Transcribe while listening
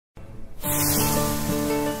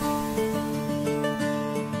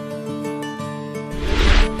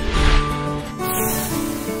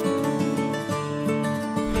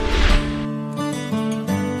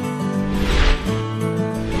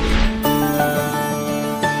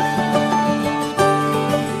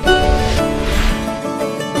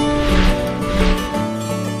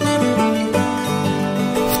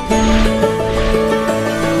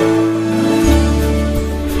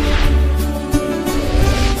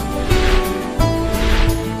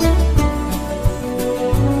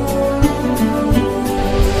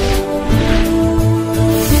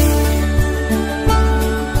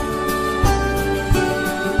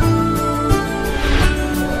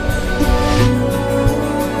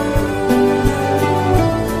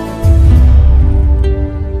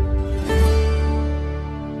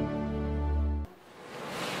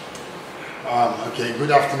Good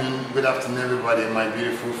afternoon, everybody, my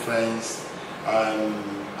beautiful friends.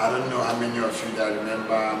 I don't know how many of you that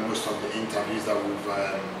remember most of the interviews that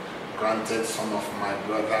we've granted some of my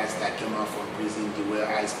brothers that came out from prison, the way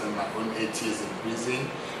I spent my own 8 years in prison,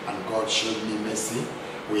 and God showed me mercy.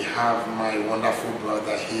 We have my wonderful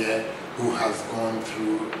brother here who has gone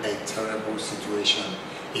through a terrible situation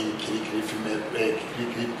in Kirikiri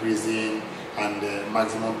prison and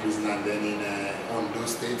maximum prison, and then in Ondo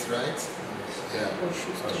State, right? Yeah.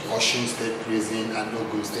 Osun State prison and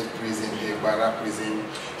Ogun State prison, Egbara prison.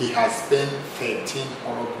 He has spent 13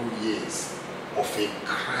 horrible years of a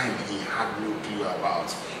crime he had no clue about.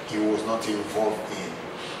 He was not involved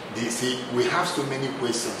in. See, we have so many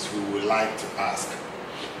questions we would like to ask,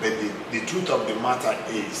 but the truth of the matter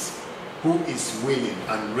is, who is willing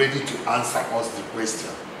and ready to answer us the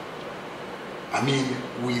question? I mean,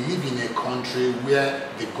 we live in a country where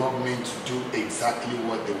the government do exactly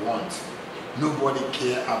what they want. Nobody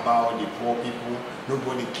care about the poor people.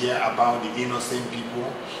 Nobody care about the innocent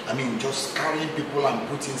people. I mean, just carrying people and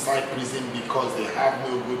put inside prison because they have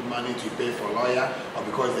no good money to pay for lawyer or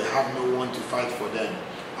because they have no one to fight for them.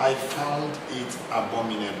 I found it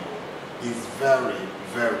abominable. It's very,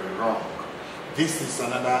 very wrong. This is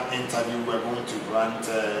another interview we're going to grant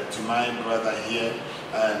to my brother here.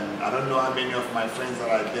 And I don't know how many of my friends that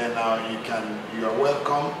are there now. You are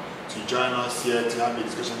welcome to join us here to have a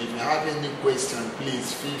discussion. If you have any question,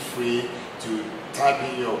 please feel free to type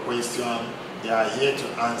in your question. They are here to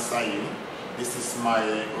answer you. This is my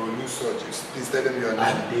Olusoji. Please tell them your name.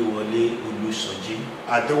 Adewole Olusoji.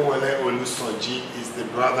 Adewole Olusoji is the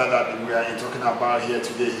brother that we are talking about here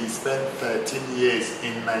today. He spent 13 years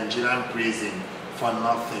in Nigerian prison for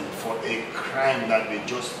nothing, for a crime that they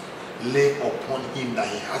just lay upon him that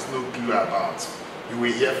he has no clue about. You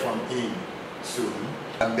will hear from him soon.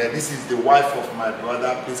 And this is the wife of my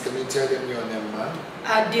brother. Please, can you tell them your name, ma'am?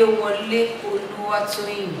 Adewole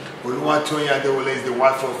Olusoji. Oluwatoyin Adewole is the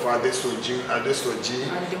wife of Adesoji.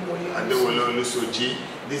 Adewole Olusoji.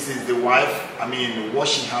 This is the wife. I mean, what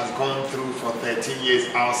she has gone through for 13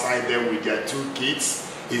 years outside there with their 2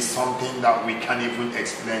 kids is something that we can't even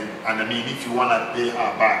explain. And I mean, if you want to pay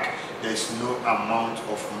her back, there's no amount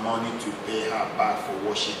of money to pay her back for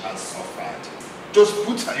what she has suffered. Just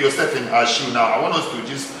put yourself in her shoe now. I want us to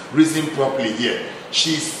just reason properly here.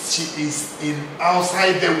 She is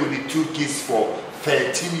outside there with the 2 kids for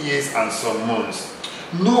 13 years and some months.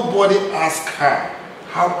 Nobody asked her,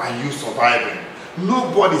 how are you surviving?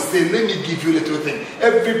 Nobody said, let me give you a little thing.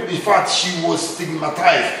 In fact, she was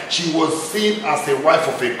stigmatized. She was seen as a wife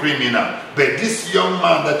of a criminal. But this young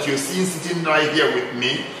man that you're seeing sitting right here with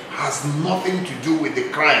me has nothing to do with the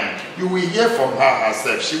crime. You will hear from her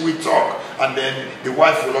herself. She will talk, and then the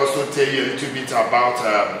wife will also tell you a little bit about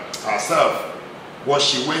herself, what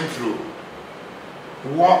she went through.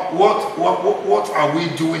 What are we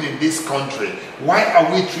doing in this country? Why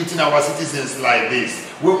are we treating our citizens like this?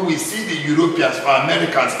 When we see the Europeans or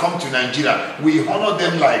Americans come to Nigeria, we honor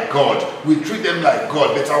them like God. We treat them like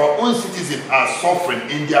God, but our own citizens are suffering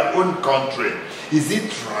in their own country. Is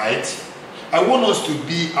it right? I want us to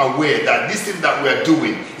be aware that this thing that we are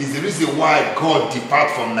doing is the reason why God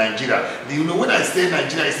depart from Nigeria. You know, when I say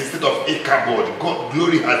Nigeria is a state of Ichabod, God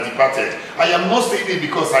glory has departed. I am not saying it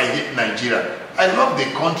because I hate Nigeria. I love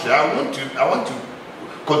the country. I want to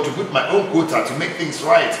contribute my own quota to make things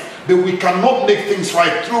right. But we cannot make things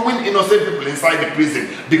right throwing innocent people inside the prison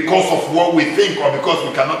because of what we think or because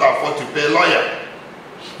we cannot afford to pay a lawyer.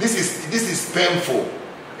 This is painful.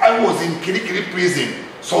 I was in Kirikiri prison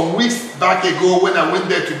some weeks back ago when I went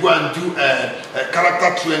there to go and do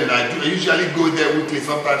character training. I usually go there weekly,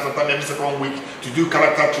 sometimes every second week to do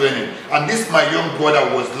character training. And this, my young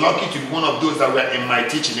brother, was lucky to be one of those that were in my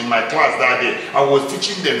teaching, in my class that day. I was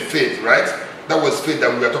teaching them faith, right? That was faith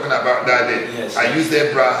that we were talking about that day. Yes, I used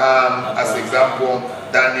Abraham as an example,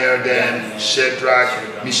 Daniel then,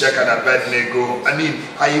 Shadrach, Meshach and Abednego. I mean,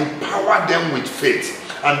 I empowered them with faith.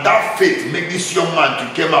 And that faith made this young man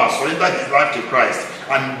to come out, surrender his life to Christ.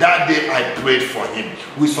 And that day I prayed for him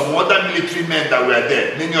with some other military men that were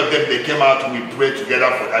there. Many of them, they came out, we prayed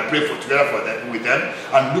together with them.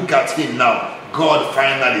 And look at him now. God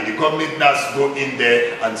finally, the government now go in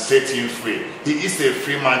there and set him free. He is a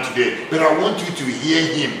free man today. But I want you to hear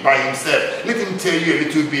him by himself. Let him tell you a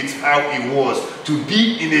little bit how it was to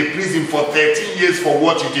be in a prison for 13 years for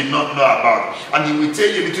what you did not know about. And he will tell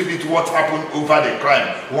you a little bit what happened over the crime,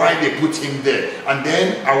 why they put him there. And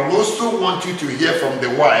then I will also want you to hear from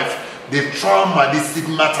the wife the trauma, the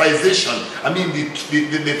stigmatization. I mean, the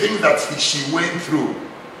things that she went through.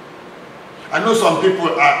 I know some people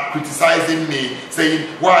are criticizing me, saying,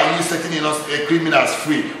 why are you setting criminals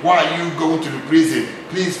free? Why are you going to the prison?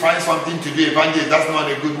 Please find something to do, Evangelist. That's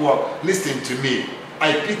not a good work. Listen to me.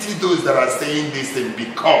 I pity those that are saying this thing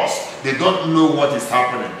because they don't know what is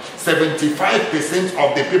happening. 75%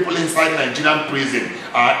 of the people inside Nigerian prison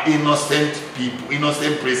are innocent people,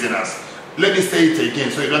 innocent prisoners. Let me say it again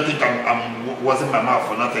so you don't think I'm wasn't my mouth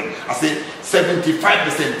for nothing. I say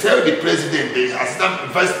 75%. Tell the president, the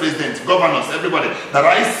assistant vice president, governors, everybody that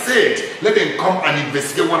I said, let them come and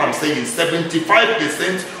investigate what I'm saying.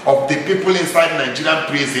 75% of the people inside Nigerian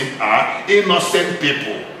prison are innocent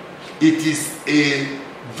people. It is a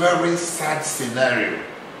very sad scenario.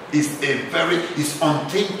 It's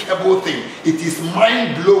unthinkable thing. It is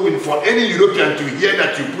mind-blowing for any European to hear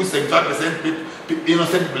that you put 75%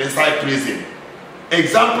 innocent people inside prison.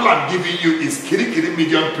 Example I'm giving you is Kirikiri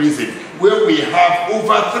Medium Prison, where we have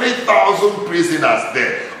over 3,000 prisoners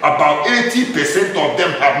there. About 80% of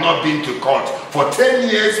them have not been to court for 10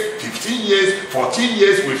 years, 15 years, 14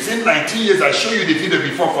 years. We've seen 19 years. I showed you the video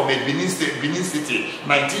before from a Benin City.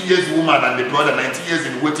 19 years woman and the brother, 19 years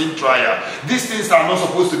in waiting trial. These things are not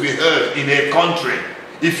supposed to be heard in a country.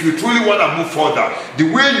 If you truly want to move further, the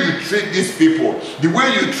way you treat these people, the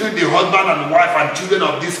way you treat the husband and wife and children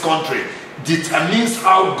of this country, determines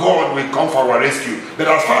how God will come for our rescue. But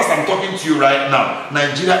as far as I'm talking to you right now,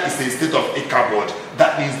 Nigeria is a state of Ichabod.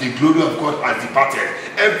 That means the glory of God has departed.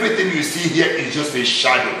 Everything you see here is just a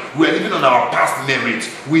shadow. We are living on our past merit.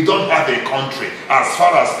 We don't have a country. As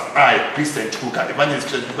far as I, Christian Chukwuka, Evangelist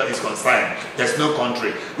Chukwuka is concerned, there's no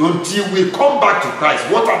country. Until we come back to Christ,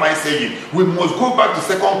 what am I saying? We must go back to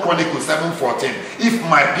 2 Chronicles 7:14. If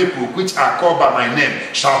my people, which are called by my name,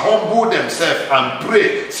 shall humble themselves and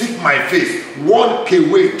pray, seek my face, walk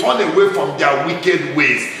away, turn away from their wicked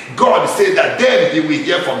ways, God said that then he will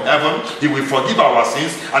hear from heaven, he will forgive our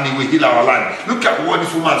sins, and he will heal our land. Look at what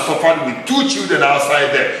this woman suffered with 2 children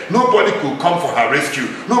outside there. Nobody could come for her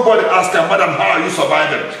rescue. Nobody asked her, Madam, how are you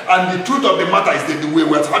surviving? And the truth of the matter is that we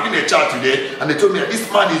were having a chat today, and they told me that this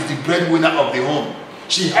man is the breadwinner of the home.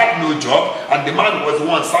 She had no job, and the man was the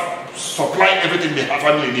one supplying everything the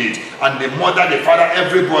family needs, and the mother, the father,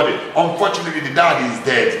 everybody. Unfortunately, the dad is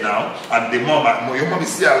dead now, and the mom, your mom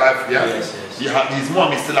is still alive. Yeah, yes. His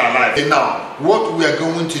mom is still alive. And now, what we are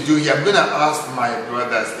going to do here, I'm going to ask my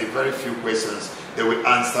brothers a very few questions. They will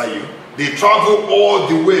answer you. They travel all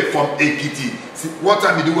the way from Ekiti. See, what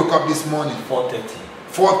time did you wake up this morning?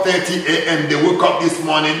 4:30 a.m. They woke up this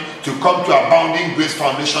morning to come to Abounding Grace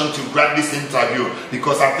Foundation to grant this interview,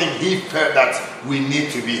 because I think he felt that we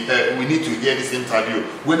need to be we need to hear this interview.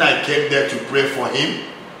 When I came there to pray for him,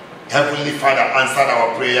 Heavenly Father answered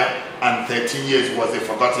our prayer, and 13 years was a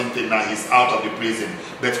forgotten thing. Now he's out of the prison.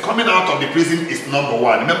 But coming out of the prison is number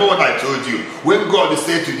one. Remember what I told you? When God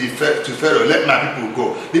said to Pharaoh, let my people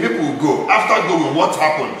go, the people will go. After going, what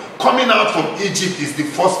happened? Coming out from Egypt is the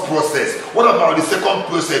first process. What about the second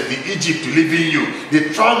process? The Egypt leaving you, the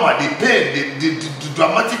trauma, the pain, the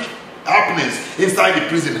dramatic happenings inside the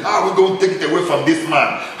prison. How are we going to take it away from this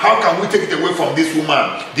man? How can we take it away from this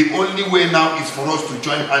woman? The only way now is for us to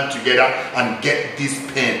join hands together and get this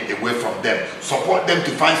pain away from them. Support them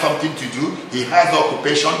to find something to do. He has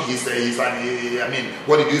occupation.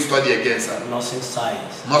 What did you study again, sir? Nursing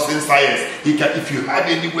science. Nursing science. He can, if you have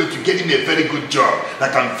any way to get him a very good job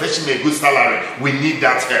that can fetch him a good salary, we need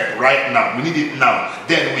that help right now. We need it now.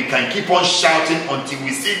 Then we can keep on shouting until we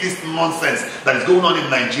see this nonsense that is going on in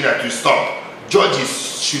Nigeria to stop.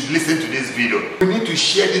 Judges should listen to this video. We need to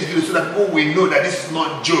share this video so that people will know that this is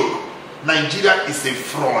not joke. Nigeria is a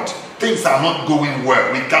fraud. Things are not going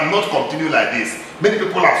well. We cannot continue like this. Many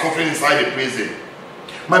people are suffering inside the prison.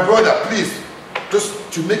 My brother, please, just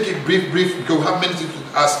to make it brief, because we have many things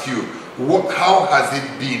to ask you. How has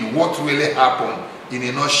it been? What really happened? In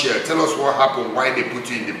a nutshell, tell us what happened, why they put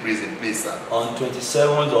you in the prison, please, sir. On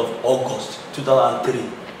 27th of August 2003,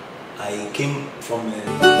 I came from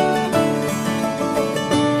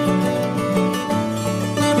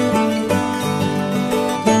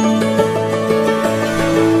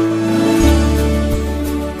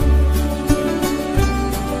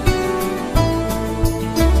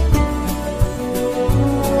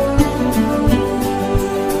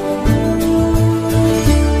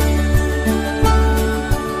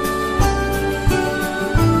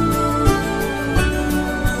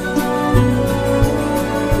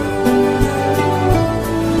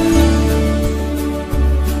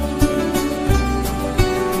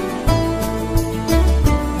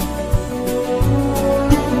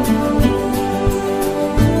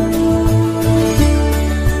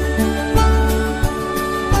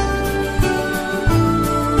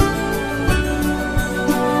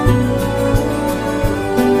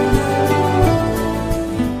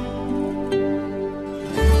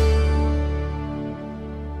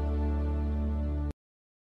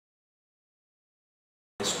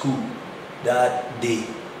school that day,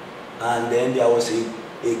 and then there was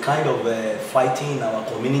a kind of fighting in our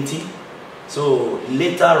community. So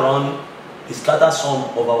later on, it scattered some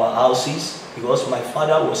of our houses because my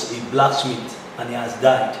father was a blacksmith and he has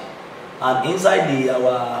died. And inside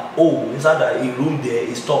our home, inside a room there,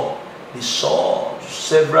 a store, they saw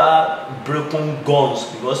several broken guns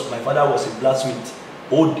because my father was a blacksmith,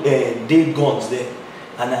 old day guns there.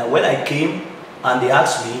 And when I came and they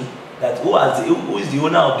asked me that who is the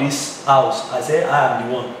owner of this house, I said I am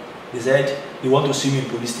the one. They said they want to see me in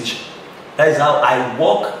police station. That is how I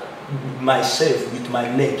walk myself with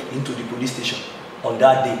my leg into the police station on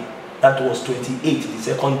that day. That was 28, the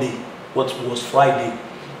second day, what was Friday.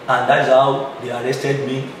 And that is how they arrested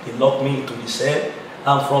me. They locked me into the cell.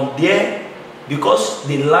 And from there, because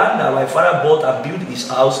the land that my father bought and built his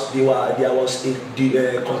house, there was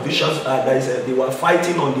a confusion. They were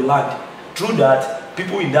fighting on the land. Through that,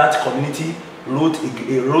 people in that community wrote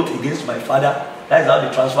against my father. That is how they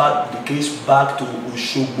transferred the case back to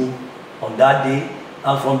Osogbo on that day.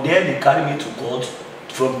 And from there, they carried me to court,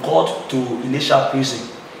 from court to Ilesha prison.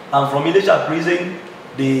 And from Ilesha prison,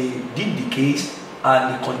 they did the case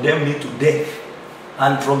and they condemned me to death.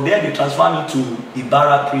 And from there, they transferred me to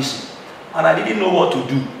Ibarra prison. And I didn't know what to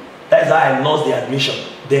do. That is how I lost the admission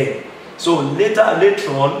there. So later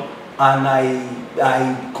on, and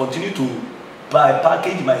I continued to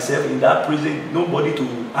package myself in that prison. Nobody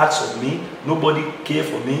to ask of me, nobody cared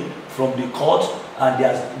for me from the court, and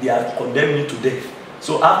they have condemned me to death.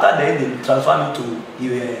 So after that, they transferred me to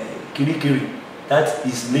Kirikiri, that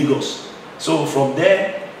is Lagos. So from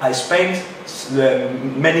there, I spent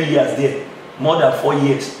many years there, more than 4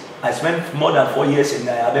 years. I spent more than 4 years in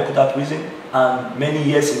Abeokuta prison and many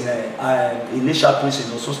years in Ilesha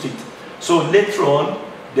prison, also state. So later on,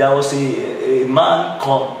 there was a man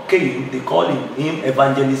came, they called him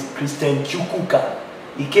Evangelist Christian Chukwuka.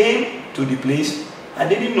 He came to the place. I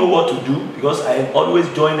didn't know what to do because I always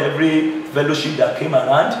joined every fellowship that came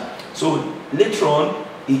around. So later on,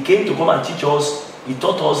 he came to come and teach us. He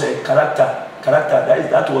taught us a character.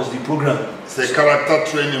 That was the program. It's a character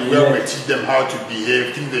training where we teach them how to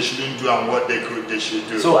behave, things they shouldn't do and what they should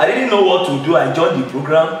do. So I didn't know what to do. I joined the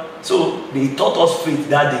program. So they taught us faith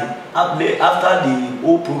that day. After the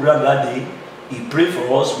whole program that day, he prayed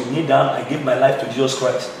for us. We knelt down. I gave my life to Jesus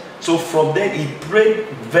Christ. So from then he prayed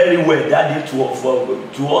very well that day to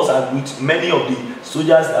us and with many of the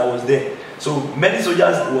soldiers that was there. So many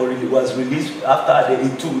soldiers was released after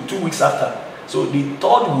 2 weeks after. So the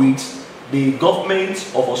 3rd week, the government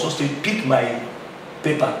of Osun State picked my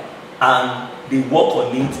paper and they worked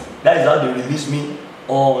on it. That is how they released me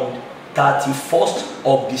on 31st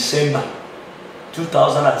of December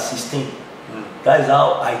 2016. That is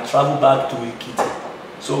how I traveled back to Ekiti.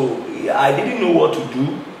 So I didn't know what to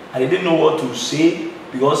do. I didn't know what to say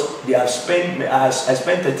because I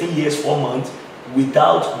spent 13 years, 4 months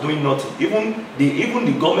without doing nothing. Even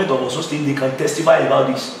the government of Osun State, they can testify about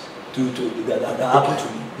this that happened to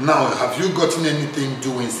me. Now, have you gotten anything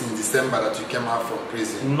doing since December that you came out from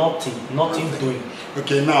prison? Nothing doing.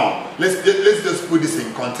 Okay, now let's just put this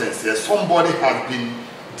in context here. Somebody has been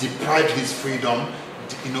deprived his freedom,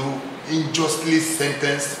 unjustly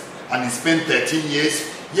sentenced, and he spent 13 years.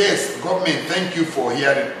 Yes, government, thank you for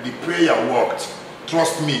hearing. The prayer worked.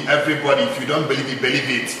 Trust me, everybody, if you don't believe it, believe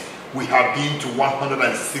it. We have been to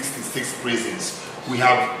 166 prisons. We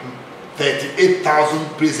have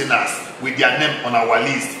 38,000 prisoners with their name on our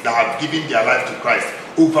list that have given their life to Christ.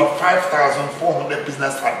 Over 5,400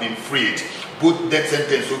 prisoners have been freed. Both death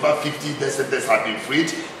sentence, over 50 death sentences have been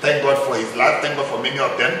freed. Thank God for his life. Thank God for many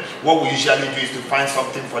of them. What we usually do is to find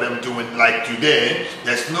something for them doing. Like today,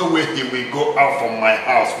 there's no way he will go out from my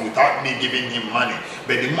house without me giving him money.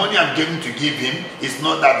 But the money I'm going to give him is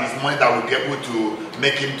not that it's money that will be able to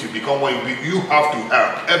make him to become what you have to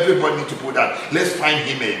help. Everybody needs to put that. Let's find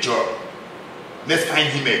him a job. Let's find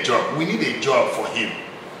him a job. We need a job for him.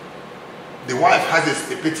 The wife has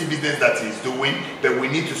a petty business that he's doing, but we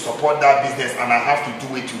need to support that business, and I have to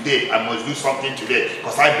do it today. I must do something today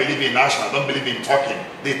because I believe in action. I don't believe in talking.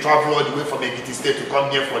 They travel all the way from Ekiti State to come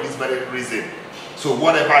here for this very reason. So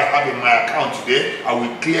whatever I have in my account today, I will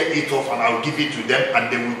clear it off and I will give it to them, and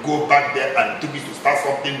they will go back there and do it to start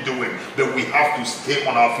something doing. But we have to stay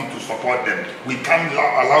on our feet to support them. We can't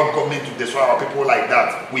allow government to destroy our people like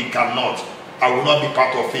that. We cannot. I will not be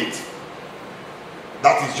part of it.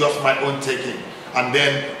 That is just my own taking. And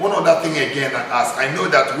then one other thing again I ask. I know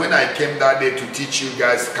that when I came that day to teach you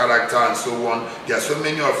guys character and so on, there are so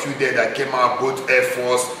many of you there that came out, both Air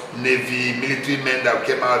Force, Navy, military men that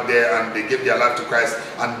came out there and they gave their life to Christ.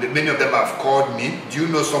 And many of them have called me. Do you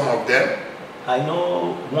know some of them? I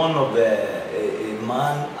know one of a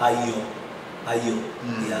man Ayo.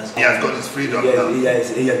 He has got his freedom now.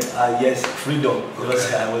 Yes, freedom.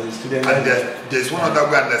 Because I was a student. And there's one other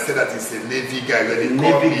guy that said that he's a Navy guy.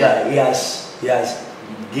 Navy guy. He has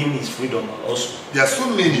gained his freedom also. There are so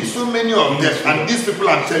many of them. And these people,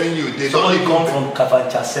 I'm telling you, they don't come from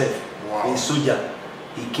Kafancha self. Wow. A soldier.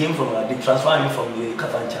 He came from, they transferred him from the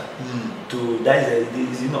Kafancha to,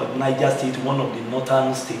 Niger State, one of the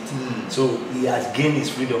northern states. So he has gained his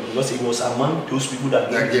freedom because he was among those people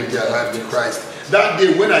that gave their life to Christ. That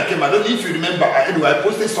day when I came, I don't know if you remember, I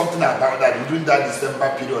posted something about that during that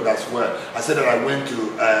December period as well. I said that I went to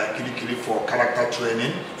Kirikiri for character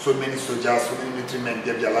training. So many soldiers, so many military men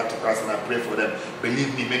gave their life to Christ, and I pray for them.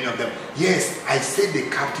 Believe me, many of them. Yes, I said the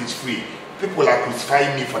captives free. People are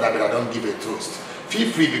crucifying me for that, but I don't give a toast. Feel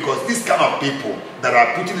free, because this kind of people that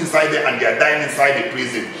are putting inside there and they are dying inside the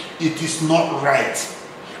prison, it is not right.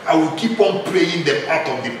 I will keep on praying them out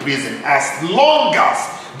of the prison as long as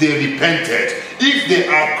they repented. If they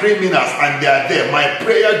are criminals and they are there, my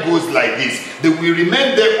prayer goes like this: they will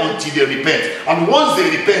remain there until they repent. And once they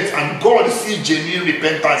repent and God sees genuine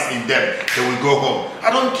repentance in them, they will go home. I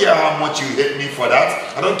don't care how much you hate me for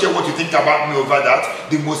that. I don't care what you think about me over that.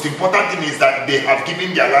 The most important thing is that they have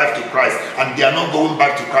given their life to Christ and they are not going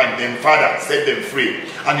back to crime. Then Father, set them free.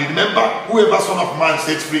 And you remember, whoever Son of Man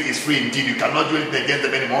sets free is free indeed. You cannot do anything against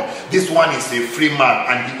them anymore. This one is a free man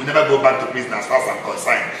and he will never go back to prison as far as I'm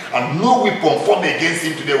concerned. And no weapon formed against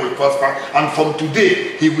him today will prosper. And from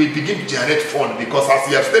today, he will begin to generate fun, because as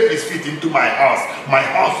he has stepped his feet into my house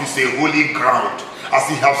is a holy ground. As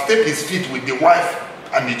he has stepped his feet with the wife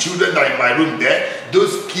and the children that are in my room there,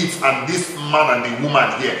 those kids and this man and the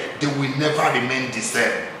woman here, they will never remain the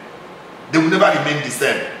same. They will never remain the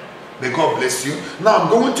same. May God bless you. Now I'm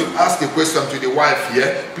going to ask a question to the wife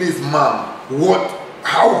here. Please, ma'am,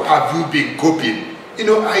 how have you been coping?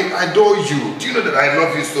 I adore you. Do you know that I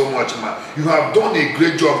love you so much, man? You have done a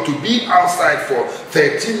great job to be outside for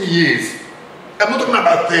 13 years. I'm not talking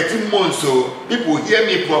about 13 months, so people hear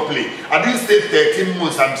me properly. I didn't say 13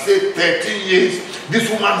 months, I'm saying 13 years. This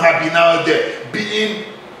woman has been out there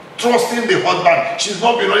trusting the husband. She's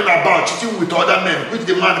not been running about cheating with other men, which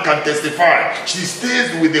the man can testify. She stays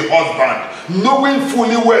with the husband, knowing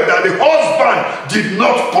fully well that the husband did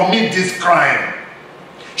not commit this crime.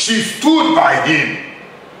 She stood by him.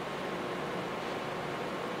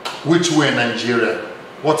 Which way, Nigeria?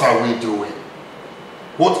 What are we doing?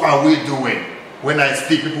 What are we doing? When I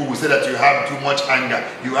speak, people will say that you have too much anger.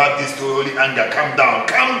 You have this holy anger. Calm down.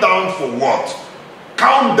 Calm down for what?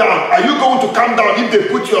 Calm down. Are you going to calm down if they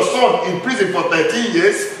put your son in prison for 13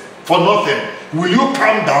 years for nothing? Will you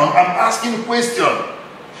calm down? I'm asking a question.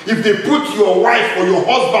 If they put your wife or your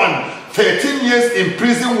husband 13 years in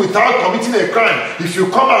prison without committing a crime, if you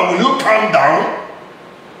come out, will you calm down?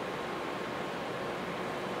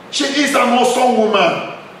 She is an awesome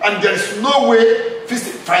woman, and there is no way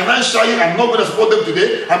financially I'm not going to support them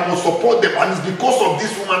today. I must support them, and it's because of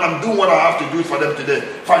this woman I'm doing what I have to do for them today.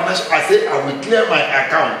 Financially, I say I will clear my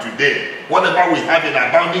account today. Whatever we have in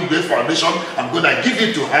Abounding Grace Foundation, I'm going to give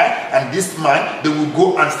it to her, and this man, they will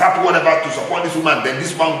go and start whatever to support this woman. Then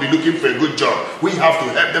this man will be looking for a good job. We have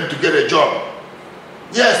to help them to get a job.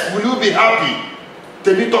 Yes, will you be happy?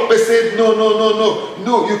 Temitope said, no,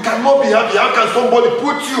 you cannot be happy. How can somebody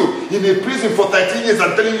put you in a prison for 13 years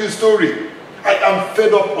and telling you a story? I am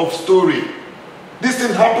fed up of story. This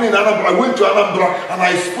thing happened in Anambra. I went to Anambra and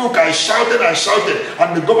I spoke, I shouted,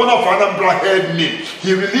 and the governor of Anambra heard me.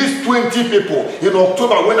 He released 20 people in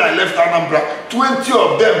October when I left Anambra. 20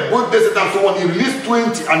 of them, both desert and so on, he released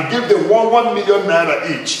 20 and gave them 1 million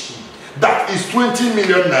naira each. That is 20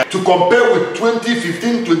 million naira to compare with 20,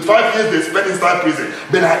 15, 25 years they spent inside prison.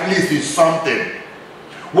 But at least it's something.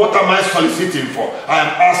 What am I soliciting for? I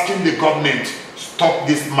am asking the government, stop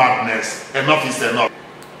this madness. Enough is enough.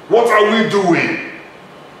 What are we doing?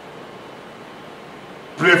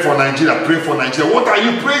 Pray for Nigeria, pray for Nigeria. What are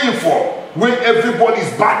you praying for when everybody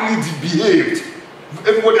is badly behaved?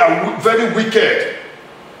 Everybody are very wicked.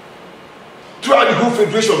 Throughout the whole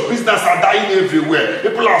federation, prisoners are dying everywhere.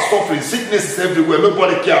 People are suffering, sickness is everywhere.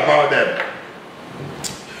 Nobody care about them.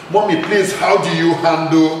 Mommy, please, how do you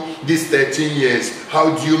handle these 13 years?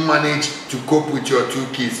 How do you manage to cope with your 2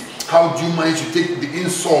 kids? How do you manage to take the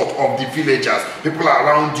insult of the villagers? People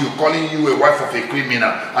around you calling you a wife of a criminal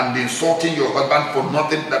and insulting your husband for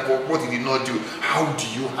nothing, that for what he did not do. How do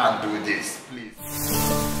you handle this? Please.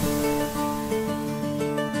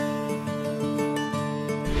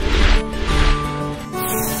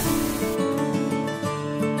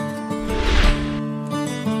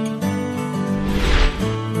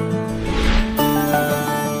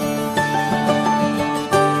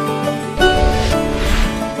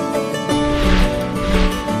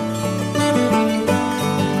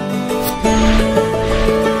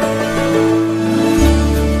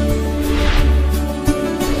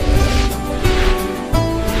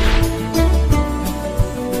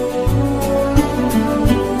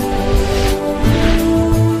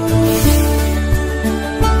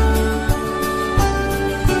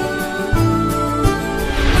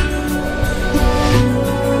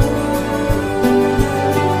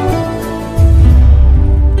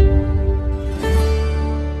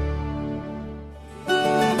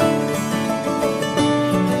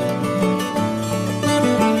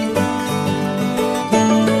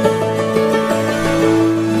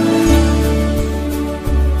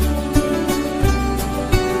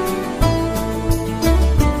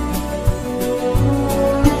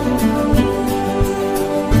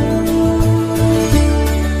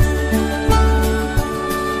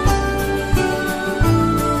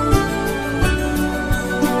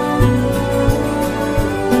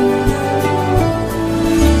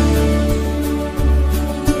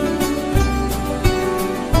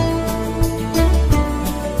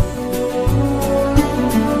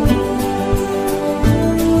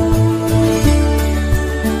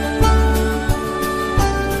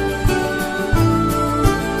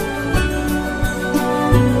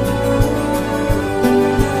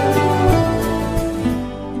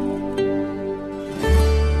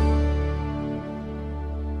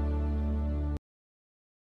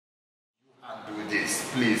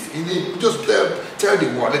 this, please? Just tell the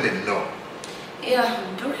world, let them know.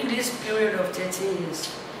 Yeah, during this period of 13 years,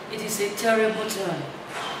 it is a terrible time.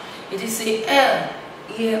 It is a hell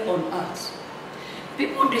here on earth.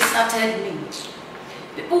 People deserted me.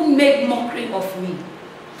 People made mockery of me.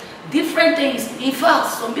 Different things. In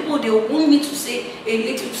fact, some people, they want me to say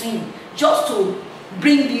a little thing just to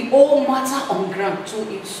bring the whole matter on ground, to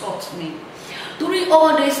insult me. During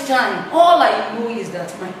all this time, all I know is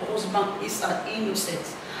that my husband is an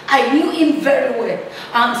innocent. I knew him very well,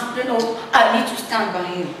 and you know, I need to stand by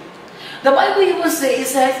him. The Bible even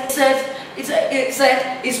says, it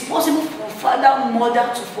said, it's possible for father,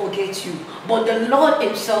 mother to forget you, but the Lord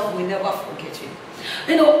himself will never forget you.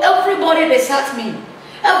 You know, everybody desert me.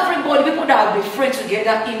 Everybody, people that have been friends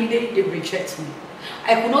together, immediately they reject me.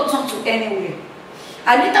 I could not turn to anywhere.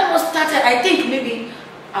 And later on started, I think maybe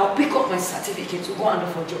I'll pick up my certificate to go and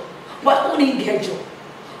look for a job. But I couldn't get a job.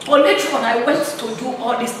 But later on, I went to do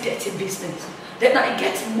all this dirty business. Then I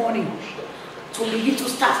get money to begin to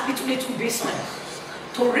start little business,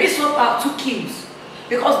 to raise up our 2 kids,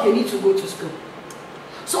 because they need to go to school.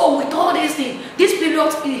 So with all these things, this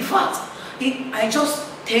period, in fact, I just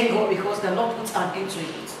thank God because the Lord puts an end to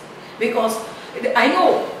it. Because I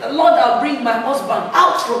know the Lord will bring my husband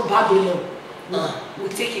out from Babylon. Will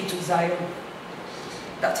take him to Zion.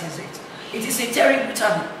 That is it. It is a terrible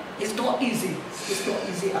time. It's not easy. It's not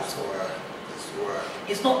easy at all.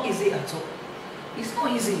 It's not easy at all. It's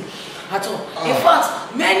not easy at all. In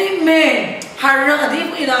fact, many men around,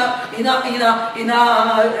 even in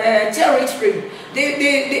our territory,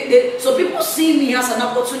 so people see me as an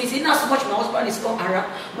opportunity. Not so much my husband is not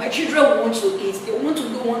around. My children want to eat. They want to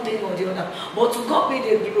do one thing or the other. But to God be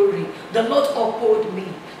the glory. The Lord uphold me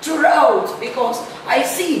throughout, because I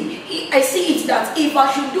see it that if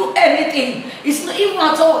I should do anything, it's not even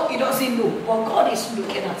at all. He doesn't know, but God is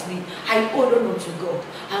looking at me. I hold on to God,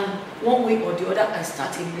 and one way or the other, I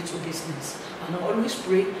start a little business, and I always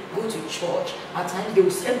pray, go to church. At times they will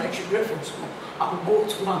send my children from school. I will go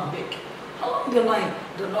to and beg. Along the line,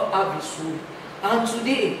 the Lord have his soul, and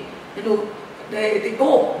today, you know, the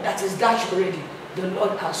hope that is dashed already, the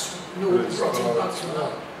Lord has brought him back to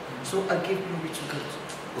life. So I give glory to God.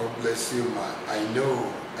 God bless you, man. I know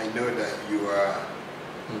that you are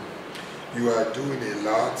doing a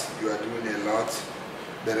lot. You are doing a lot.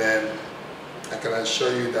 But I can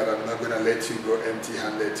assure you that I'm not going to let you go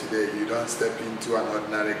empty-handed today. You don't step into an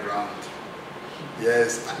ordinary ground.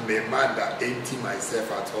 Yes, I'm a man that empty myself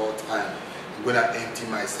at all times. I'm going to empty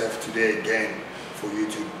myself today again for you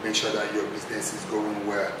to make sure that your business is going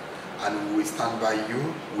well. And we stand by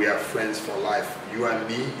you. We are friends for life. You and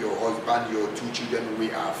me, your husband, your 2 children,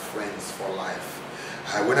 we are friends for life.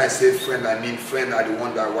 When I say friend, I mean friend are the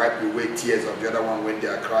one that wipe away tears of the other one when they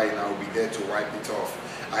are crying. I will be there to wipe it off.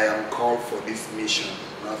 I am called for this mission,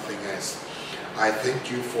 nothing else. I thank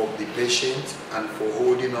you for the patience and for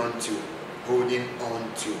holding on to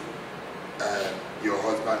your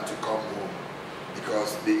husband to come home,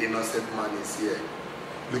 because the innocent man is here.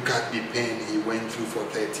 Look at the pain he went through for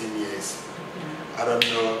 13 years. I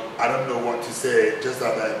don't know what to say. Just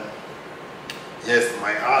that yes,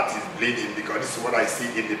 my heart is bleeding, because this is what I see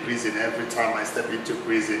in the prison every time I step into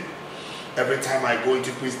prison. Every time I go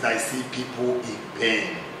into prison, I see people in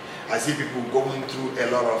pain. I see people going through a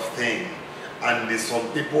lot of things. And some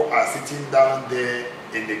people are sitting down there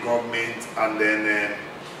in the government and then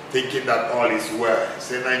thinking that all is well.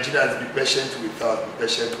 Say, Nigerians, be patient with us, be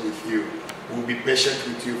patient with you. We'll be patient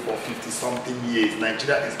with you for 50-something years.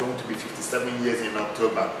 Nigeria is going to be 57 years in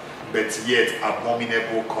October, but yet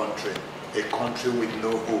abominable country. A country with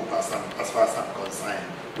no hope as far as I'm concerned.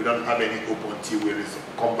 We don't have any hope until we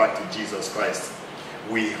come back to Jesus Christ.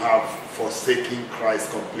 We have forsaken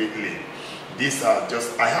Christ completely. These are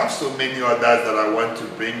just, I have so many others that I want to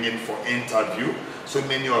bring in for interview. So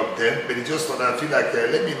many of them, but it's just that I feel like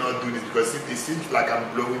let me not do this, because it seems like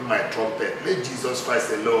I'm blowing my trumpet. Let Jesus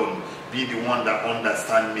Christ alone be the one that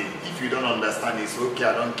understands me. If you don't understand, it's okay,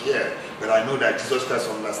 I don't care. But I know that Jesus Christ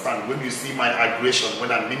understands. When you see my aggression,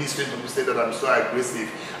 when I'm ministering, people say that I'm so aggressive.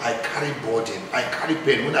 I carry burden, I carry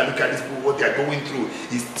pain. When I look at these people, what they are going through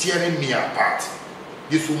is tearing me apart.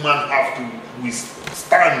 This woman have to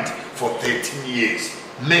withstand for 13 years.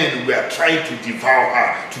 Men were trying to devour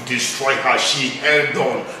her, to destroy her. She held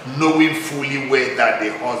on, knowing fully well that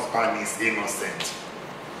the husband is innocent.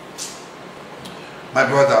 My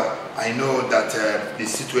brother, I know that the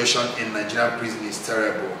situation in Nigerian prison is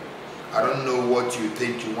terrible. I don't know what you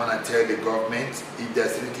think you want to tell the government. If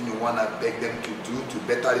there's anything you want to beg them to do to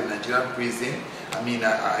better the Nigerian prison, I mean,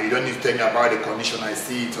 you don't need to tell me about the condition. I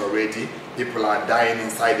see it already. People are dying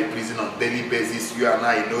inside the prison on daily basis. You and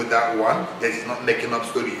I know that one. That is not making up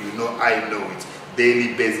story. You know, I know it.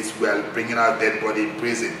 Daily basis, we are bringing out dead body in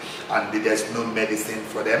prison, and there's no medicine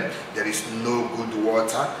for them. There is no good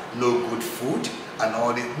water, no good food, and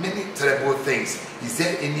all the many terrible things. Is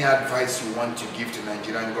there any advice you want to give to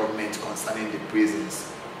Nigerian government concerning the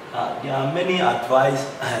prisons? There are many advice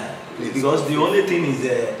because the only thing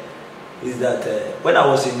is that when I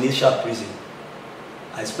was in Nisha prison,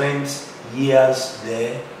 I spent years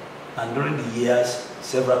there, and during the years,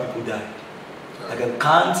 several people died. I can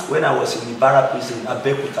count when I was in Ibarra prison,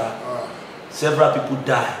 Abeokuta, several people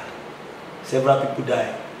died. Several people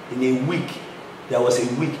died. In a week, there was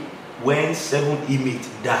a week when 7 inmates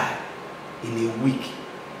died in a week.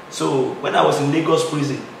 So when I was in Lagos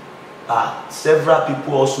prison, several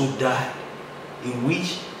people also died, in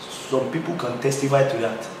which some people can testify to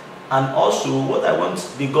that. And also, what I want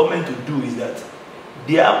the government to do is that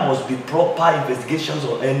there must be proper investigations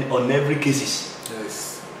on every cases. Yes.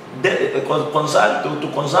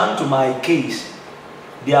 Concern to my case,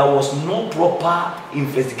 there was no proper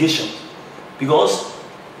investigation, because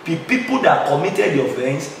the people that committed the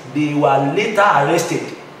offense, they were later arrested,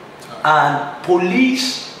 and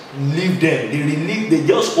police leave them. They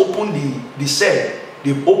just opened the cell.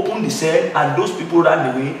 They opened the cell, and those people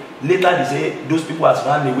ran away. Later they say those people has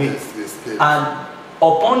run away. Yes, and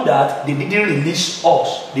upon that, they didn't release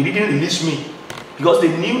us. They didn't release me, because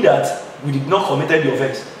they knew that we did not commit the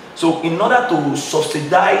offense. So in order to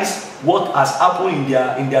subsidize what has happened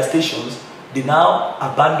in their stations, they now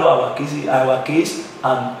abandon our case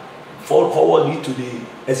and forward it to the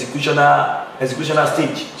executioner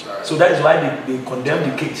stage. So that is why they condemn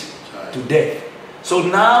the case to death. So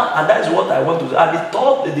now, and that is what I want to say. And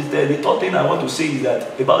the third thing I want to say is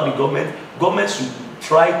that about the government should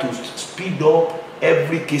try to speed up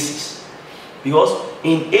every cases, because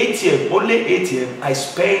in ATM, only ATM, I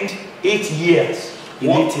spent 8 years.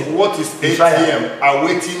 What is ATM?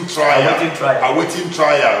 Awaiting trial. Awaiting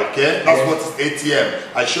trial, okay? That's what is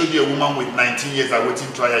ATM. I showed you a woman with 19 years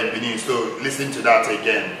awaiting trial in Benin, so listen to that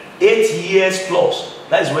again. 8 years plus.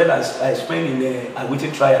 That is when I spent in the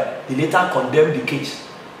awaiting trial. They later condemned the case.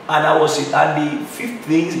 And the fifth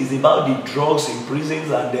thing is about the drugs in prisons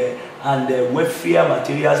and the welfare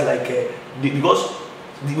materials, because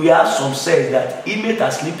we have some cells that inmates are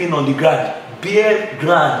sleeping on the ground, bare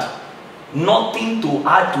ground. Nothing to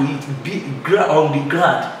add to it, be on the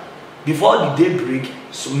ground. Before the day break,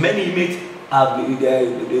 so many inmates have,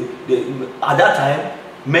 at that time,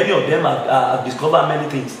 many of them have discovered many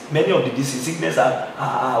things. Many of the disease sickness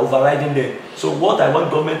are overriding them. So what I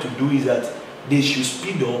want government to do is that they should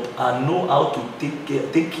speed up and know how to take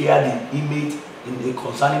care of the inmates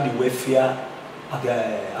concerning the welfare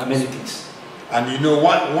amenities. And you know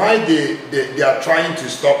why they are trying to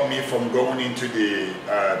stop me from going into the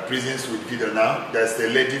prisons with video now? There's a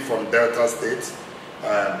lady from Delta State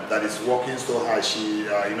that is working so hard. She,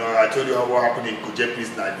 I told you what happened in Kuje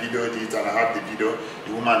prison. I videoed it and I have the video.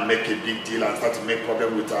 The woman make a big deal and start to make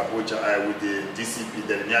problem with Abuja, with the DCP.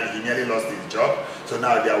 Then he nearly lost his job. So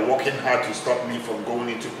now they are working hard to stop me from going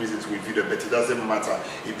into prisons with video. But it doesn't matter.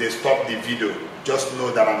 If they stop the video, just know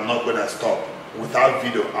that I'm not going to stop. Without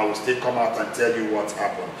video, I will still come out and tell you what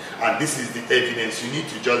happened. And this is the evidence. You need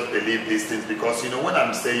to just believe these things, because when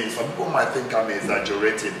I'm saying, some people might think I'm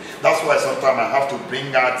exaggerating. That's why sometimes I have to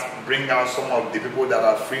bring out some of the people that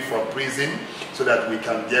are free from prison, so that we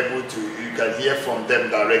can be able to, you can hear from them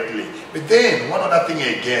directly. But then one other thing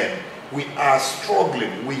again, we are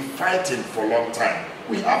struggling, we're fighting for a long time.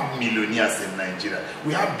 We have millionaires in Nigeria.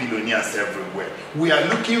 We have billionaires everywhere. We are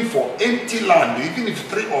looking for empty land, even if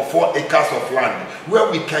 3 or 4 acres of land,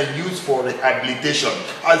 where we can use for rehabilitation.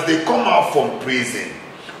 As they come out from prison,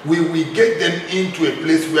 we will get them into a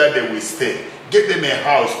place where they will stay, get them a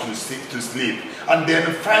house to sleep, and then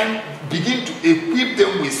begin to equip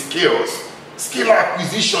them with skills. Skill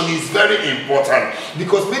acquisition is very important,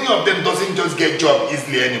 because many of them doesn't just get job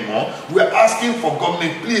easily anymore. We are asking for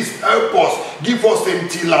government, please help us, give us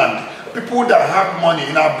empty land. People that have money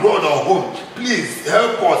in abroad or home, please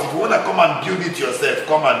help us. If you want to come and build it yourself,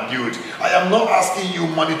 come and build. I am not asking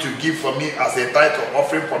you money to give for me as a tithe or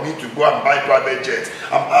offering for me to go and buy private jets.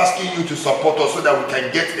 I'm asking you to support us so that we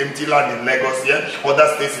can get empty land in Lagos here,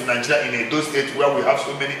 other states in Nigeria, in those states where we have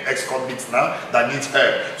so many ex-convicts now that need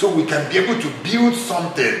help. So we can be able to build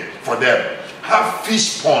something for them. Have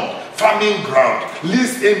fish pond, farming ground,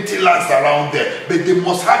 lease empty lands around there, but they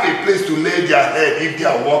must have a place to lay their head if they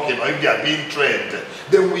are working or if they are being trained.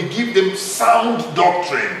 Then we give them sound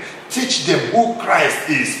doctrine, Teach them who Christ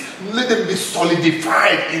is. Let them be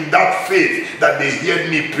solidified in that faith that they heard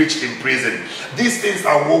me preach in prison. These things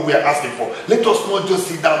are what we are asking for. Let us not just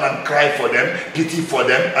sit down and cry for them, pity for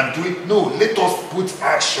them, and do it. No, let us put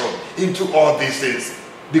action into all these things.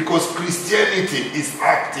 Because Christianity is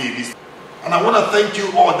active. And I want to thank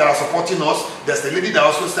you all that are supporting us. There's a lady that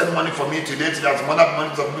also sent money for me today. There's money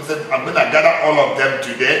said, I'm going to gather all of them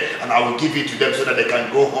today and I will give it to them so that they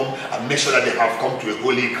can go home and make sure that they have come to a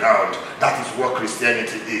holy ground. That is what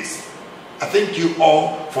Christianity is. I thank you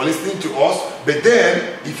all for listening to us. But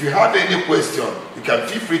then, if you have any question, you can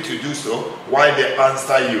feel free to do so while they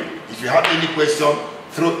answer you. If you have any question,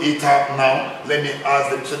 throw it out now. Let me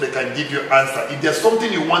ask them so they can give you answer. If there's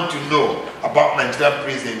something you want to know about Nigerian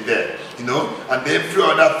prison there, you know, and every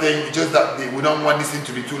other thing, just that we don't want this thing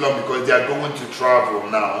to be too long because they are going to travel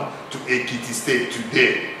now to Ekiti State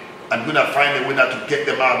today. I'm going to find a way now to get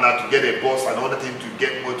them out now, to get a bus and other thing to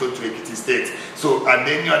get motor to Ekiti State. So, and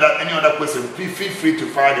any other question, feel free to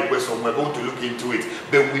fire the question. We're going to look into it.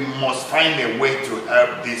 But we must find a way to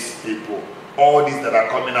help these people. All these that are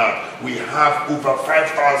coming out, we have over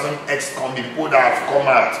 5,000 ex-convict people that have come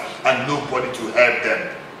out and nobody to help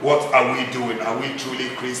them. What are we doing? Are we truly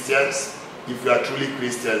Christians? If we are truly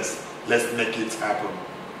Christians, let's make it happen.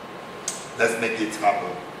 Let's make it happen.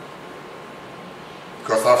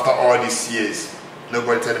 Because after all these years,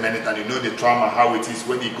 nobody tell him anything. You know the trauma, how it is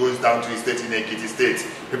when he goes down to his state in Ekiti State.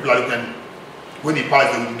 People are looking, when he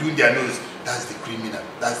passes, they will do their nose. That's the criminal.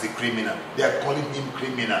 That's the criminal. They are calling him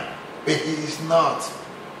criminal. But he is not.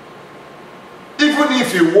 Even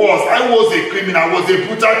if he was, I was a criminal, I was a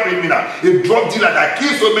brutal criminal, a drug dealer that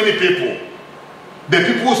killed so many people. The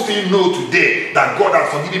people still know today that God has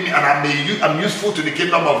forgiven me and I'm useful to the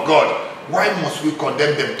kingdom of God. Why must we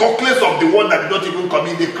condemn them? Talk less of the one that did not even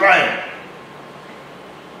commit the crime.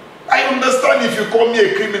 I understand if you call me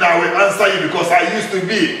a criminal, I will answer you because I used to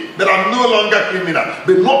be. But I'm no longer criminal.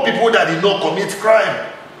 But not people that did not commit crime.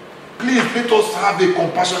 Please, let us have a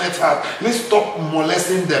compassionate heart. Let's stop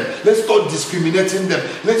molesting them. Let's stop discriminating them.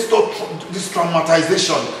 Let's stop this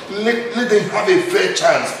traumatization. Let them have a fair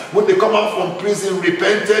chance. When they come out from prison,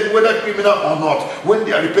 repented, whether criminal or not, when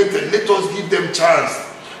they are repented, let us give them chance.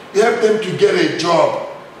 Help them to get a job.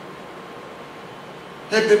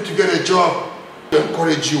 Help them to get a job. I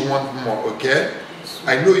encourage you one more, okay?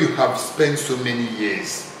 I know you have spent so many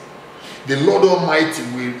years. The Lord Almighty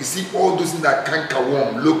will, you see, all those things that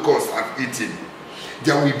cankerworm, locusts have eaten.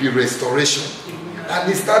 There will be restoration.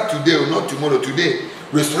 And it starts today, or not tomorrow, today.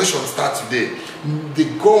 Restoration starts today. The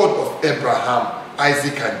God of Abraham,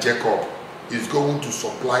 Isaac, and Jacob is going to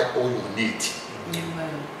supply all your need.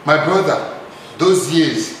 Amen. My brother, those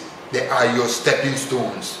years, they are your stepping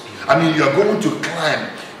stones. I mean, you are going to climb.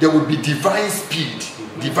 There will be divine speed.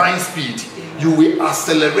 Divine speed. You will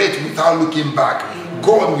accelerate without looking back.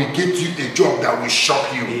 God will get you a job that will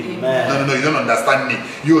shock you. Amen. No, you don't understand me.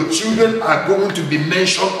 Your children are going to be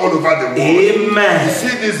mentioned all over the world. Amen. You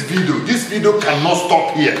see this video cannot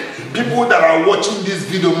stop here. People that are watching this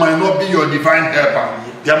video might not be your divine helper.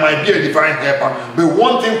 There might be a divine helper. But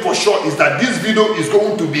one thing for sure is that this video is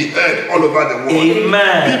going to be heard all over the world.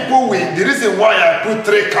 Amen. People will, the reason why I put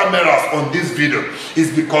 3 cameras on this video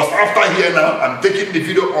is because after here now, I'm taking the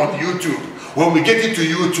video on YouTube. When we get it to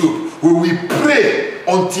YouTube, we will pray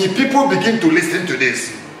until people begin to listen to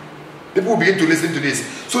this. People begin to listen to this.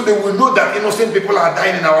 So they will know that innocent people are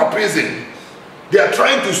dying in our prison. They are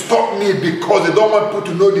trying to stop me because they don't want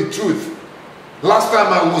people to know the truth. Last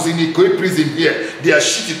time I was in Ikoyi prison here, they are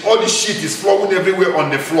shitting. All the shit is flowing everywhere on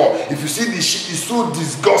the floor. If you see the shit, it's so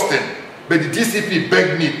disgusting. But the DCP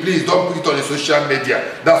begged me, please don't put it on the social media.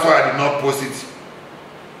 That's why I did not post it.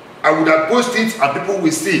 I would have posted it and people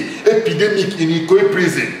will see epidemic in Ikoyi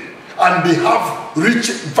prison. And they have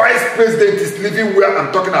rich vice president is living where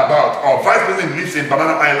I'm talking about. Our vice president lives in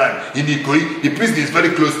Banana Island in Ikoyi. The prison is very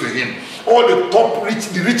close to him. All the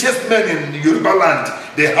the richest men in Yoruba land,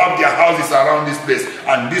 they have their houses around this place.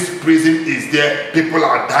 And this prison is there. People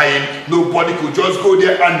are dying. Nobody could just go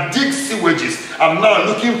there and dig sewages. I'm now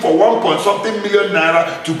looking for 1.something million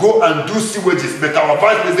naira to go and do sewages. But our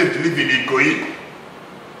vice president lives in Ikoyi.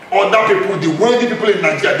 Other people, the wealthy people in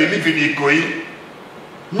Nigeria, they live in Ikoyi.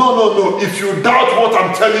 No. If you doubt what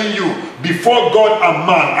I'm telling you, before God and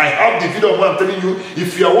man, I have the video of what I'm telling you.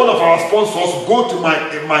 If you are one of our sponsors, go to my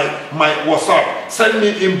WhatsApp, send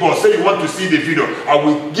me inbox, say you want to see the video. I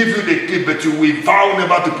will give you the clip, but you will vow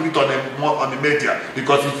never to put it on the media,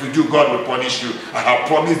 because if you do, God will punish you. I have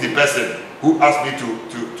promised the person who asked me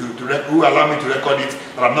who allowed me to record it,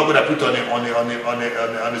 that I'm not going to put it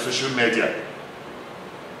on the social media.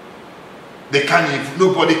 They can't, if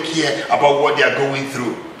nobody care about what they are going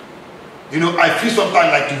through. You know, I feel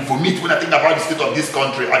sometimes like to vomit when I think about the state of this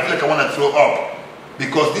country. I feel like I want to throw up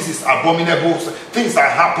because this is abominable. Things are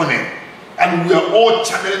happening. And we are all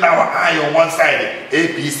channeling our eye on one side.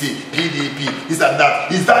 APC, PDP, this and that.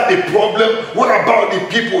 Is that the problem? What about the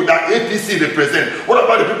people that APC represent? What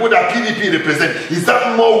about the people that PDP represent? Is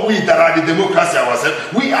that more we that are the democracy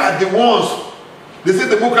ourselves? We are the ones. They say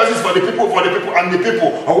democracy is for the people, and the people,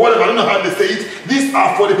 or whatever. I don't know how they say it. These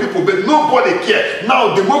are for the people, but nobody cares.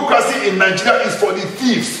 Now, democracy in Nigeria is for the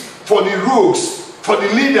thieves, for the rogues, for the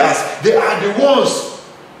leaders. They are the ones.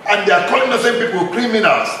 And they are calling the same people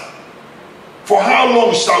criminals. For how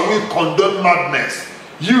long shall we condone madness?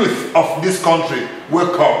 Youth of this country,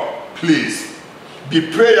 wake up, please.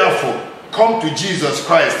 Be prayerful. Come to Jesus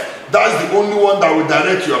Christ. That's the only one that will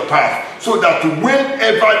direct your path. So that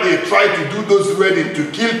whenever they try to do those ready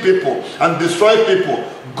to kill people and destroy people,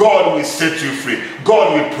 God will set you free.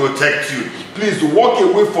 God will protect you. Please walk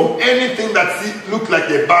away from anything that looks like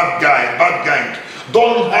a bad guy.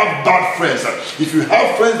 Don't have bad friends. If you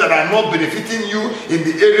have friends that are not benefiting you in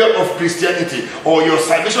the area of Christianity, or your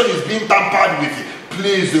salvation is being tampered with,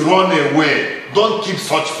 please run away. Don't keep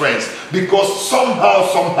such friends, because somehow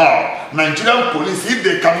Nigerian police, if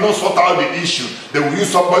they cannot sort out the issue, they will use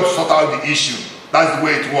somebody to sort out the issue. That's the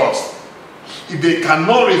way it works. If they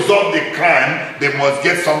cannot resolve the crime, they must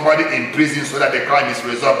get somebody in prison so that the crime is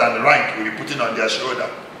resolved and the rank will be put on their shoulder.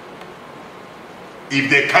 If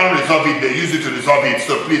they can't resolve it, they use it to resolve it.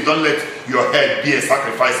 So please don't let your head be a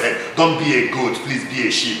sacrifice head. Don't be a goat. Please be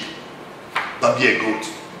a sheep. Don't be a goat.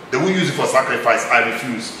 They will use it for sacrifice. I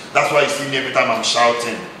refuse. That's why you see me every time I'm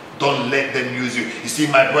shouting. Don't let them use you. You see,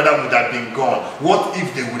 my brother would have been gone. What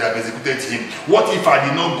if they would have executed him? What if I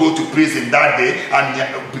did not go to prison that day, and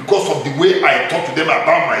because of the way I talked to them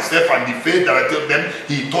about myself and the faith that I told them,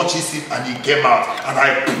 he touches it and he came out, and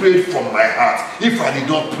I prayed from my heart. If I did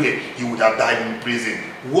not pray, he would have died in prison.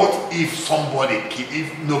 What if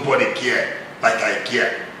nobody cared like I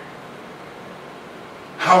care?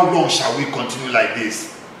 How long shall we continue like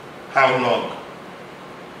this? How long?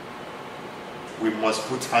 We must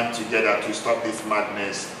put hands together to stop this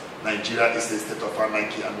madness. Nigeria is a state of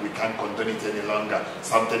anarchy and we can't condone it any longer.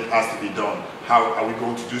 Something has to be done. How are we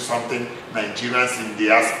going to do something? Nigerians in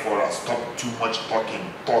diaspora, stop too much talking.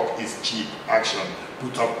 Talk is cheap. Action.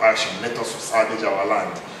 Put up action. Let us salvage our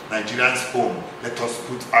land. Nigerians home, let us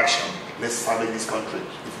put action. Let's salvage this country.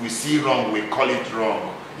 If we see wrong, we call it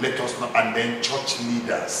wrong. Let us know. And then church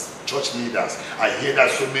leaders, I hear that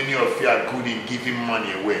so many of you are good in giving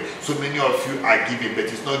money away. So many of you are giving, but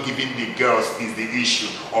it's not giving the girls is the issue,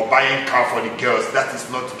 or buying car for the girls. That is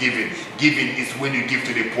not giving. Giving is when you give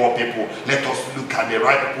to the poor people. Let us look at the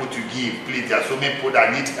right people to give. Please, there are so many people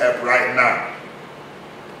that need help right now.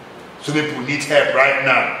 So many people need help right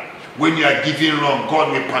now. When you are giving wrong,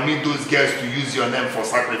 God will permit those girls to use your name for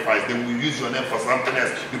sacrifice. They will use your name for something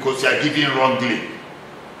else because you are giving wrongly.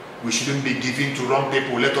 We shouldn't be giving to wrong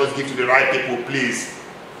people. Let us give to the right people, please.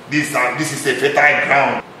 This is a fertile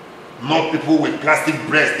ground. Not people with plastic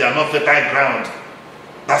breasts. They are not fertile ground.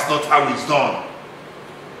 That's not how it's done.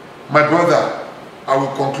 My brother, I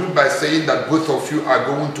will conclude by saying that both of you are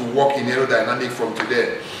going to walk in aerodynamic from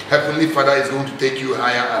today. Heavenly Father is going to take you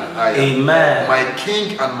higher and higher. Amen. My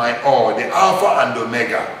King and my all, the Alpha and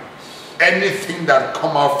Omega. Anything that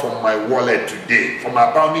come out from my wallet today, from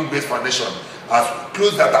Abounding Grace Foundation, as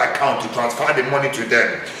close that account to transfer the money to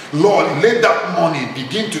them. Lord, let that money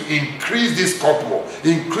begin to increase this couple,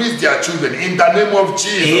 increase their children in the name of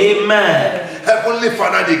Jesus. Amen. Heavenly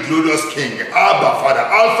Father, the glorious King, Abba Father,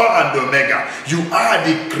 Alpha and Omega, you are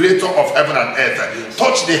the creator of heaven and earth. Yes.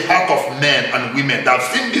 Touch the heart of men and women that have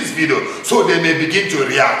seen this video so they may begin to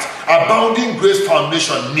react. Abounding Grace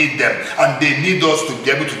Foundation need them, and they need us to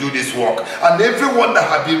be able to do this work. And everyone that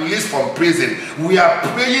have been released from prison, we are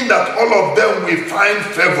praying that all of them will find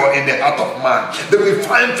favor in the heart of man. They will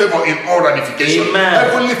find favor in all ramifications. Amen.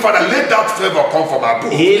 Heavenly Father, let that favor come from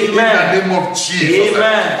above. Amen. In the name of Jesus.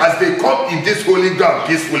 Amen. As they come in this holy ground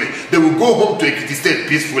peacefully, they will go home to Ekiti State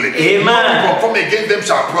peacefully. Amen. No one against them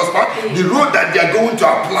shall prosper. The road that they are going to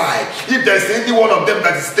apply, if there is any one of them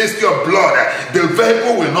that is tasty of blood, the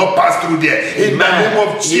vehicle will not pass through there. In the name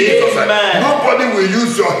of Jesus. Amen. Nobody will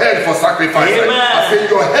use your head for sacrifice. Amen. I say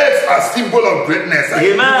your heads are symbol of greatness. Amen.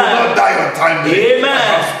 You will not die untimely. Amen.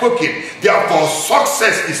 I have spoken. Therefore,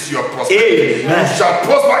 success is your prosperity. Amen. You shall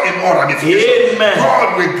prosper in all ramifications. Amen.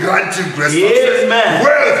 God will grant you great success. Amen.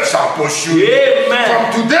 Wealth shall pursue you. Amen. From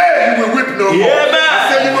today you will weep no more. Amen. I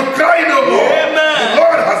say you will cry no more. Amen. The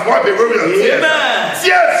Lord has wiped away your tears. Amen.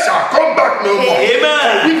 Tears shall come back no more. Amen.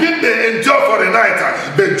 For weeping may endure for the night,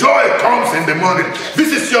 the joy comes in the morning.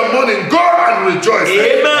 This is your morning. Go and rejoice.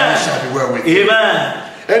 Amen. It shall be well with you. Amen.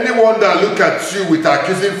 Anyone that look at you with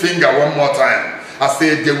accusing finger one more time, I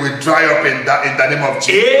say they will dry up in the name of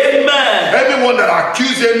Jesus. Amen. Anyone that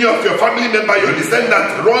accuse any of your family member, your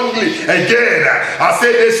descendant wrongly again, I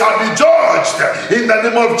say they shall be judged in the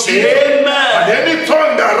name of Jesus. Amen. And any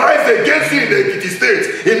tongue that rise against you in the Ekiti State,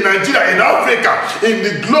 in Nigeria, in Africa, in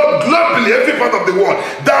the globe, globally, every part of the world,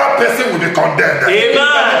 that person will be condemned. Amen. In the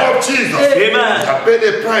name of Jesus. Amen. I paid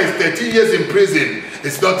a price, 13 years in prison.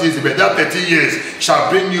 It's not easy, but that 13 years shall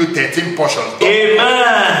bring you 13 portions.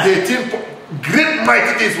 Amen. 13 great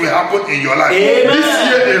mighty things will happen in your life. Amen. This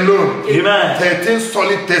year alone, Amen. 13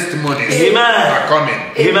 solid testimonies Amen. are coming.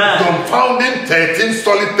 Amen. Confounding 13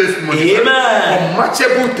 solid testimonies. Amen.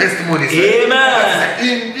 Unmatchable testimonies.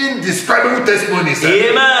 Amen. Indescribable testimonies.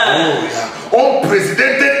 Amen. Oh, yeah.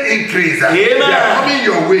 Unprecedented increase. Amen. They are coming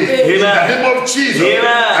your way. Amen. In the name of Jesus. Amen.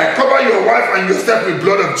 I cover your wife and yourself with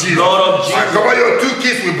blood of Jesus. Blood of Jesus. I cover your 2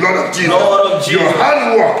 kids with blood of Jesus. Blood of Jesus. Your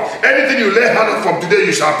handwork, anything you lay hand on from today,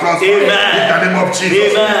 you shall prosper. Amen. In the name of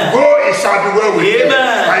Jesus. Amen. Go, it shall be well with you.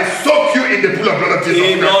 Amen. I soak you in the pool of blood of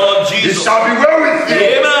Jesus. Blood of Jesus. It shall be well with you.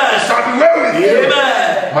 Amen. It shall be well with you.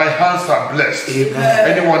 Amen. My hands are blessed.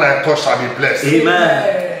 Amen. Anyone I touch shall be blessed.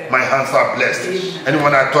 Amen. My hands are blessed.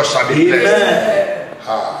 Anyone I touch shall be blessed. Amen.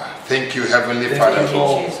 Thank you, Heavenly Thank Father. you,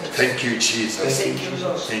 Lord. Thank you, Jesus. Thank you,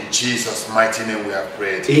 Jesus. In Jesus' mighty name we have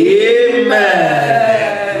prayed.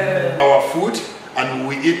 Amen. Our food, and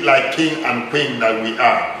we eat like king and queen that we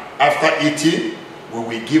are. After eating, we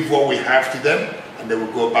will give what we have to them, and they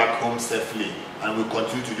will go back home safely, and we'll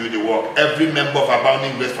continue to do the work. Every member of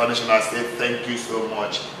Abounding Grace Foundation, I say thank you so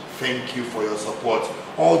much. Thank you for your support.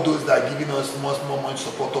 All those that are giving us more money to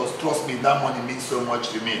support us, trust me, that money means so much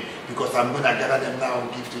to me, because I'm going to gather them now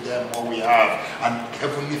and give to them what we have. And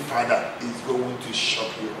Heavenly Father is going to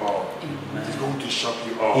shock you all. Amen. It's going to shock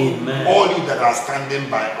you all. Amen. All you that are standing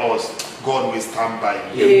by us, God will stand by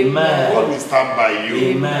you. Amen. God will stand by you.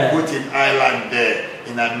 Amen. Both in Ireland there,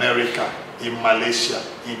 in America, in Malaysia,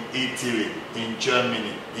 in Italy, in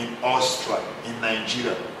Germany, in Austria, in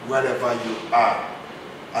Nigeria, wherever you are,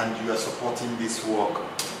 and you are supporting this work,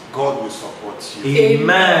 God will support you.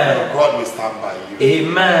 Amen. God will stand by you.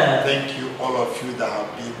 Amen. Thank you, all of you that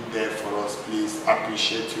have been there for us. Please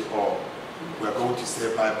appreciate you all. We are going to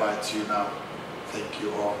say bye-bye to you now. Thank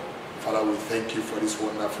you all. Father, we thank you for this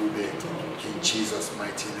wonderful day. In Jesus'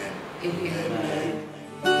 mighty name. Amen.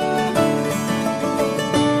 Amen.